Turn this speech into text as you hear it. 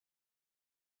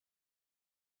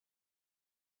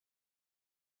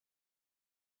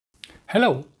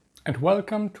Hello and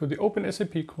welcome to the Open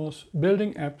SAP course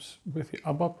Building Apps with the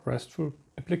ABAP RESTful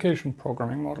Application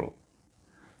Programming Model.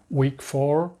 Week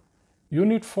 4,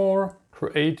 Unit 4,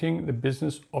 Creating the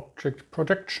Business Object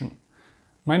Projection.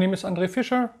 My name is André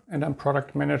Fischer and I'm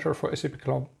Product Manager for SAP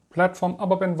Cloud Platform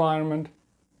ABAP Environment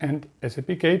and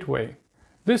SAP Gateway.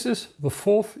 This is the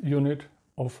fourth unit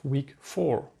of Week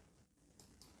 4.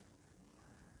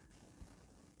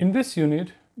 In this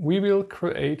unit, we will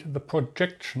create the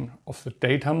projection of the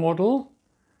data model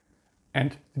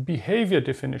and the behavior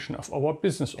definition of our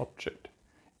business object.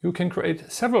 You can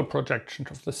create several projections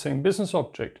of the same business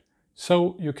object,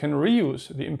 so you can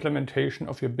reuse the implementation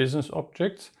of your business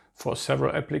objects for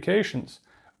several applications,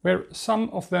 where some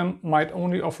of them might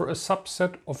only offer a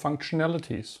subset of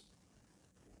functionalities.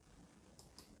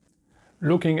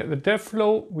 Looking at the dev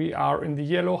flow, we are in the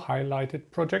yellow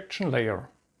highlighted projection layer.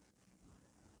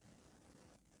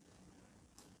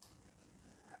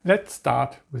 Let's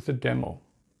start with the demo.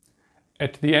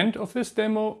 At the end of this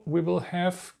demo, we will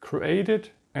have created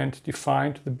and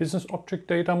defined the business object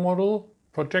data model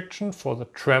projection for the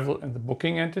travel and the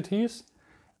booking entities,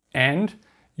 and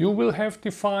you will have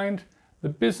defined the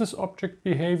business object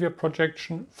behavior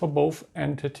projection for both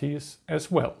entities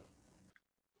as well.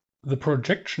 The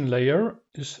projection layer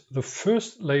is the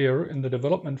first layer in the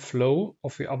development flow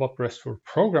of the ABAP RESTful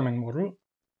programming model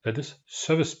that is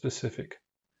service-specific.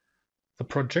 The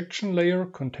projection layer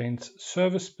contains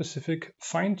service-specific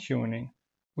fine-tuning,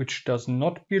 which does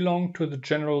not belong to the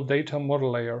general data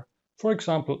model layer, for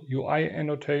example UI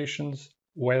annotations,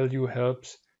 value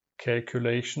helps,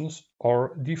 calculations,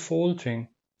 or defaulting.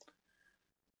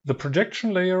 The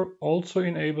projection layer also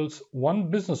enables one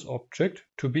business object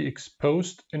to be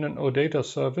exposed in an OData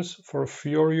service for a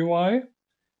Fiori UI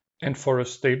and for a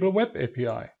stable web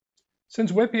API.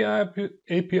 Since web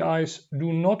APIs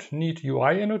do not need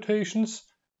UI annotations,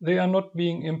 they are not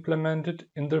being implemented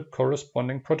in the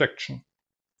corresponding projection.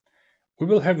 We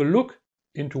will have a look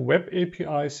into web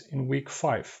APIs in week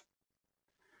 5.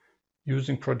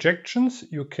 Using projections,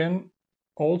 you can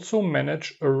also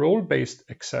manage a role-based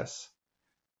access.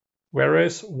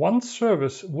 Whereas one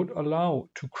service would allow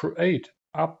to create,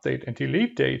 update and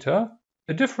delete data,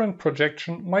 a different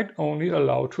projection might only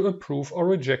allow to approve or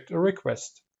reject a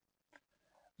request.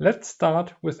 Let's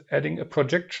start with adding a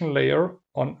projection layer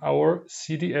on our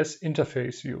CDS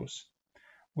interface views.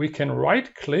 We can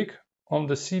right-click on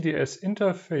the CDS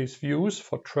interface views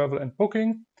for travel and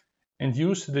booking and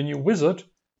use the new wizard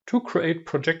to create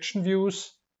projection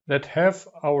views that have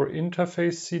our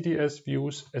interface CDS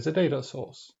views as a data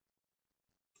source.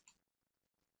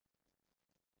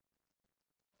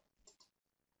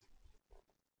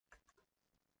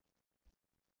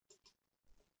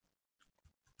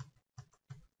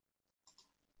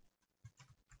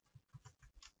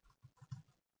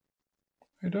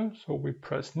 So we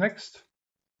press next,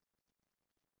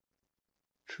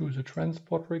 choose a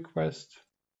transport request,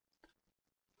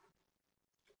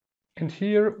 and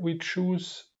here we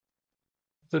choose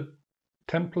the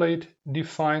template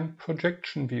define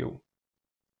projection view.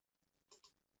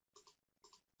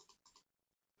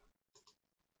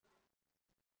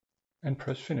 And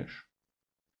press finish.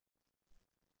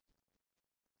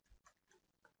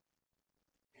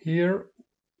 Here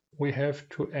we have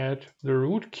to add the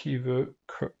root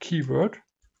keyword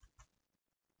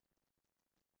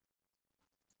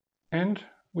and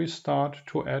we start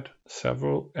to add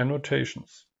several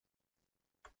annotations.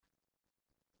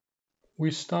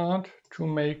 We start to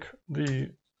make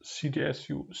the CDS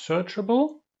view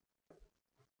searchable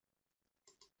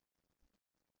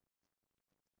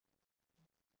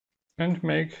and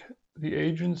make the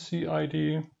agency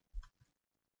ID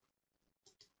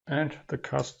and the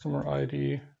customer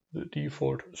ID the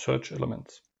default search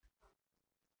elements.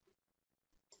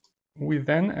 We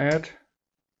then add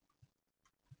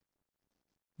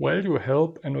value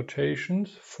help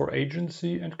annotations for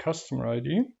agency and customer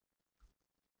ID.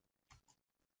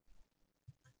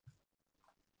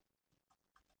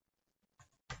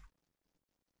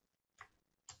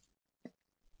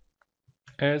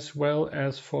 As well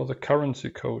as for the currency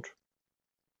code.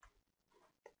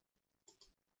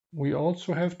 We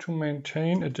also have to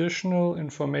maintain additional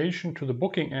information to the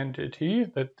booking entity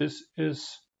that this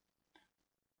is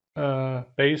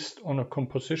based on a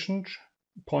composition,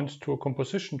 points to a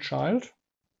composition child.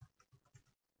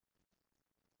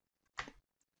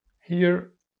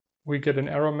 Here we get an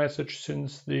error message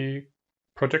since the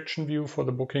projection view for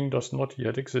the booking does not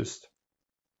yet exist.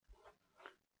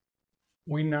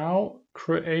 We now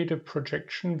create a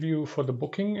projection view for the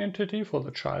booking entity, for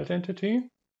the child entity.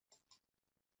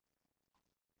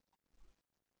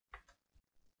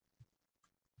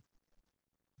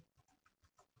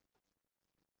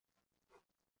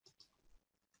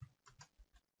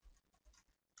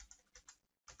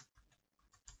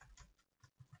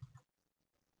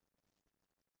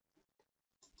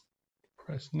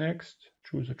 Press next,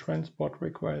 choose a transport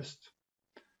request,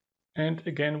 and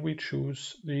again we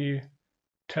choose the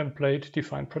template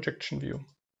defined projection view.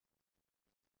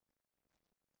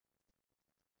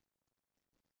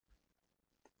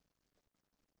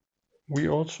 We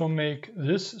also make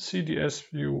this CDS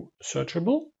view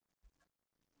searchable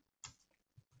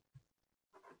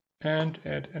and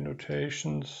add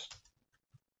annotations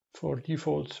for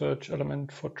default search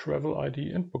element for travel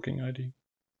ID and booking ID.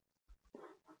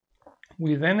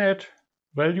 We then add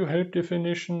value help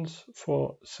definitions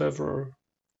for several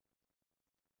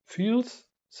fields,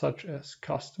 such as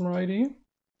customer ID,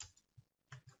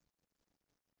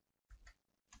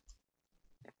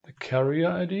 the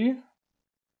carrier ID,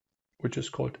 which is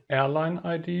called airline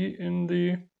ID in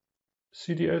the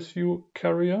CDS view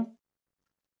carrier.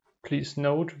 Please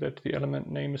note that the element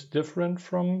name is different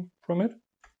from it.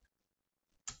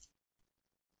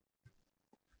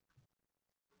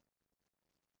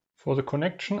 For the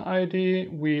connection ID,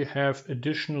 we have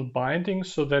additional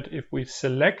bindings so that if we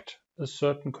select a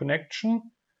certain connection,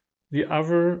 the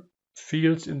other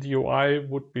fields in the UI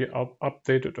would be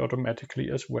updated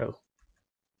automatically as well.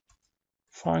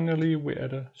 Finally, we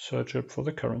add a search app for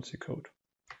the currency code.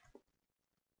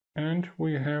 And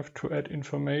we have to add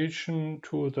information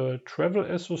to the travel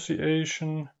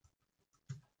association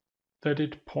that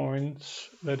it points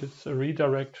that it's a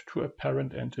redirect to a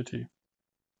parent entity.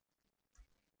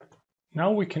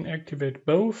 Now we can activate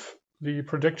both the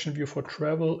projection view for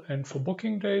travel and for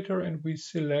booking data, and we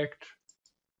select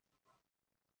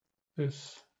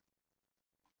this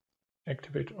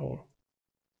activate all.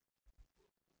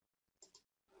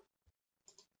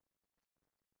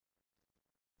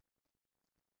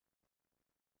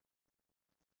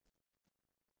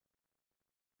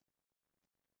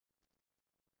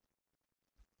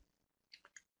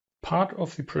 Part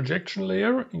of the projection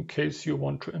layer, in case you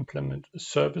want to implement a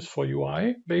service for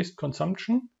UI-based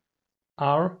consumption,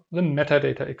 are the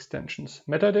metadata extensions.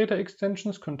 Metadata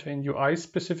extensions contain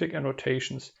UI-specific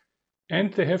annotations,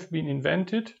 and they have been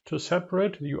invented to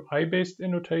separate the UI-based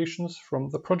annotations from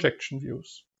the projection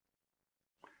views.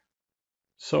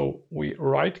 So we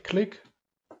right-click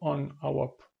on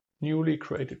our newly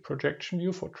created projection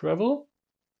view for travel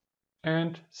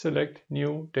and select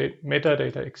New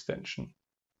Metadata Extension.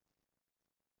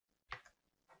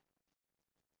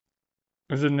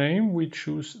 As a name, we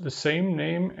choose the same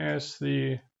name as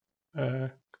the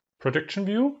projection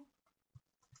view.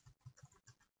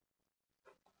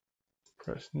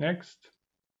 Press next,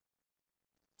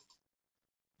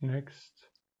 next,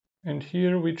 and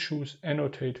here we choose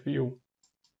Annotate View.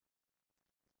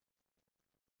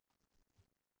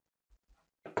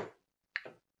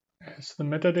 As the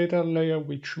metadata layer,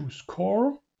 we choose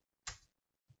Core.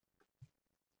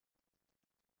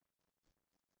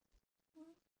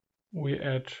 We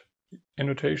add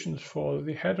annotations for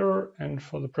the header and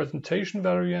for the presentation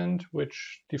variant,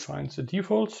 which defines the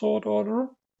default sort order.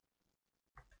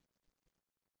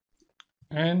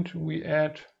 And we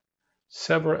add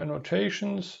several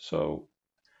annotations. So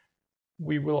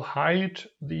we will hide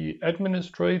the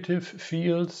administrative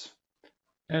fields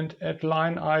and add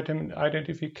line item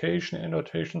identification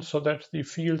annotations so that the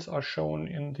fields are shown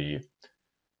in the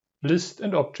list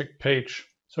and object page.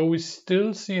 So we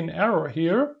still see an error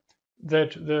here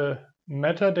that the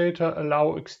metadata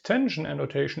allow extension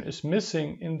annotation is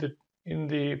missing in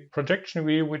the projection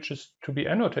view, which is to be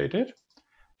annotated.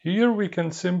 Here we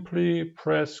can simply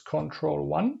press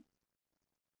Ctrl+1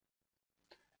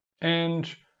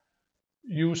 and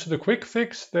use the quick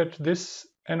fix that this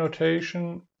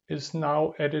annotation is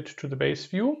now added to the base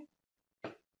view.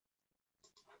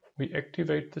 We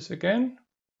activate this again,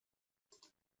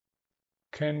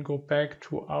 can go back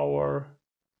to our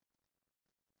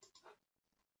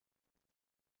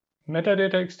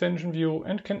metadata extension view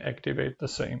and can activate the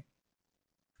same.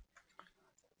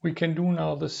 We can do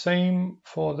now the same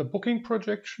for the booking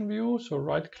projection view. So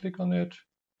right click on it,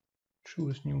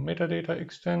 choose new metadata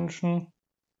extension.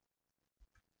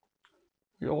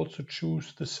 We also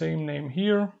choose the same name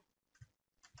here.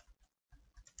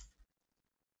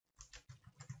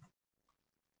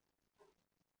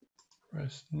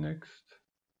 Press next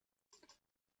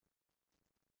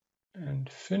and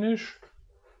finish.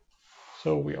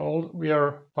 So we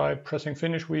are by pressing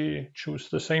finish, we choose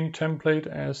the same template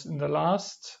as in the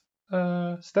last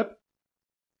step.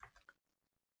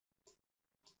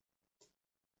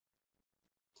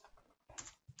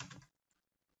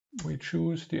 We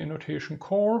choose the annotation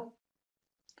core.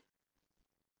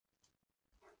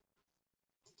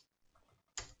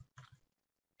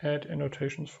 Add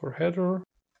annotations for header.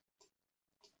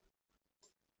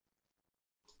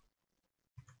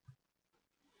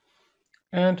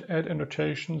 and add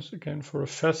annotations again for a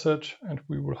facet, and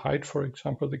we will hide, for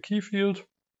example, the key field.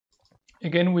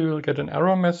 Again, we will get an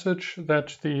error message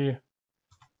that the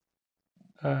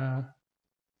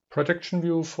projection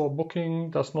view for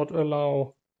booking does not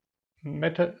allow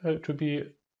to be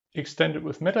extended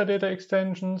with metadata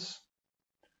extensions.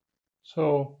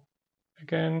 So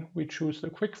again, we choose the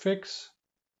quick fix,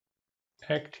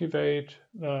 activate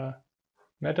the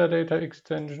metadata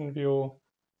extension view,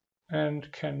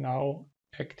 and can now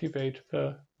activate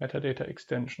the metadata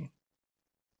extension.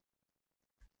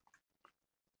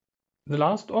 The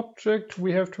last object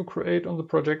we have to create on the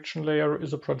projection layer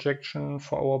is a projection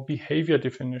for our behavior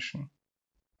definition.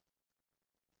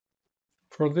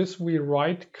 For this, we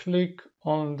right-click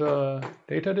on the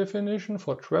data definition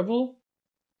for travel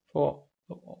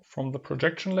from the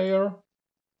projection layer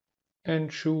and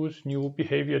choose new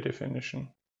behavior definition.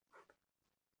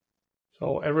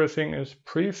 So everything is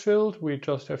pre-filled. We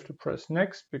just have to press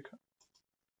next.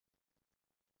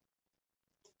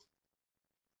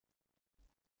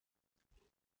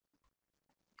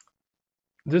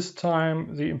 This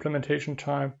time the implementation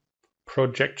type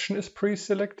projection is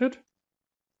pre-selected.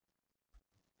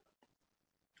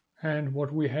 And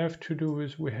what we have to do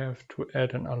is we have to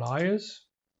add an alias.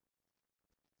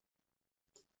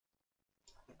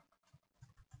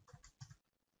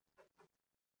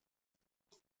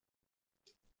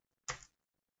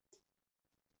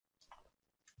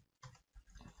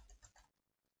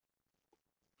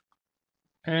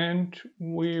 And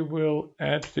we will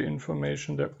add the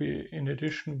information that we in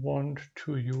addition want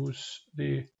to use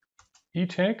the E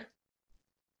tag.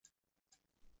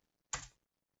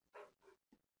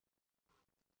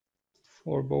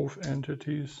 For both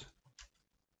entities.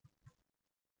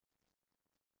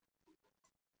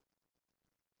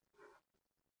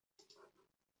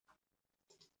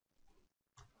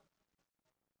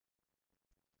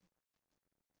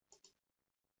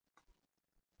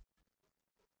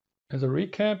 As a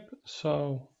recap,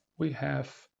 so we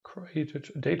have created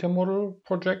a data model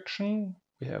projection,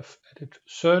 we have added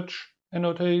search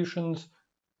annotations,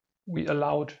 we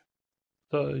allowed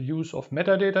the use of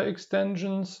metadata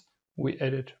extensions, we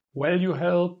added value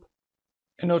help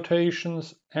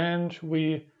annotations, and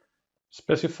we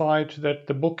specified that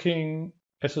the booking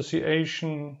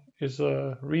association is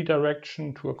a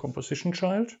redirection to a composition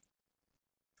child.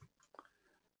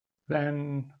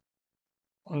 Then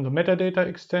on the metadata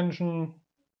extension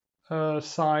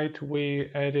side, we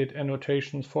added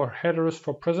annotations for headers,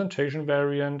 for presentation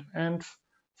variant, and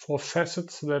for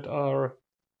facets that are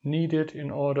needed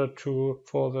in order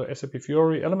for the SAP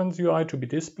Fiori Elements UI to be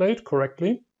displayed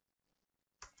correctly.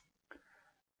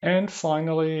 And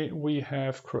finally, we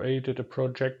have created a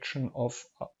projection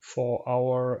for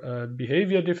our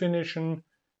behavior definition,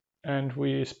 and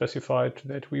we specified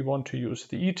that we want to use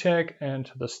the E tag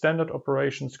and the standard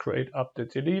operations create,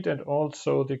 update, delete, and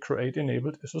also the create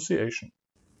enabled association.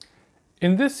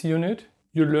 In this unit,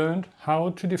 you learned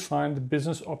how to define the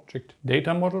business object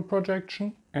data model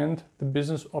projection and the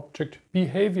business object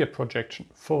behavior projection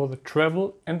for the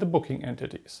travel and the booking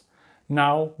entities.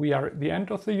 Now we are at the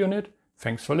end of the unit.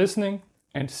 Thanks for listening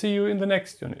and see you in the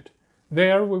next unit.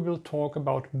 There we will talk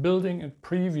about building and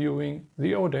previewing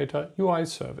the OData UI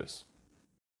service.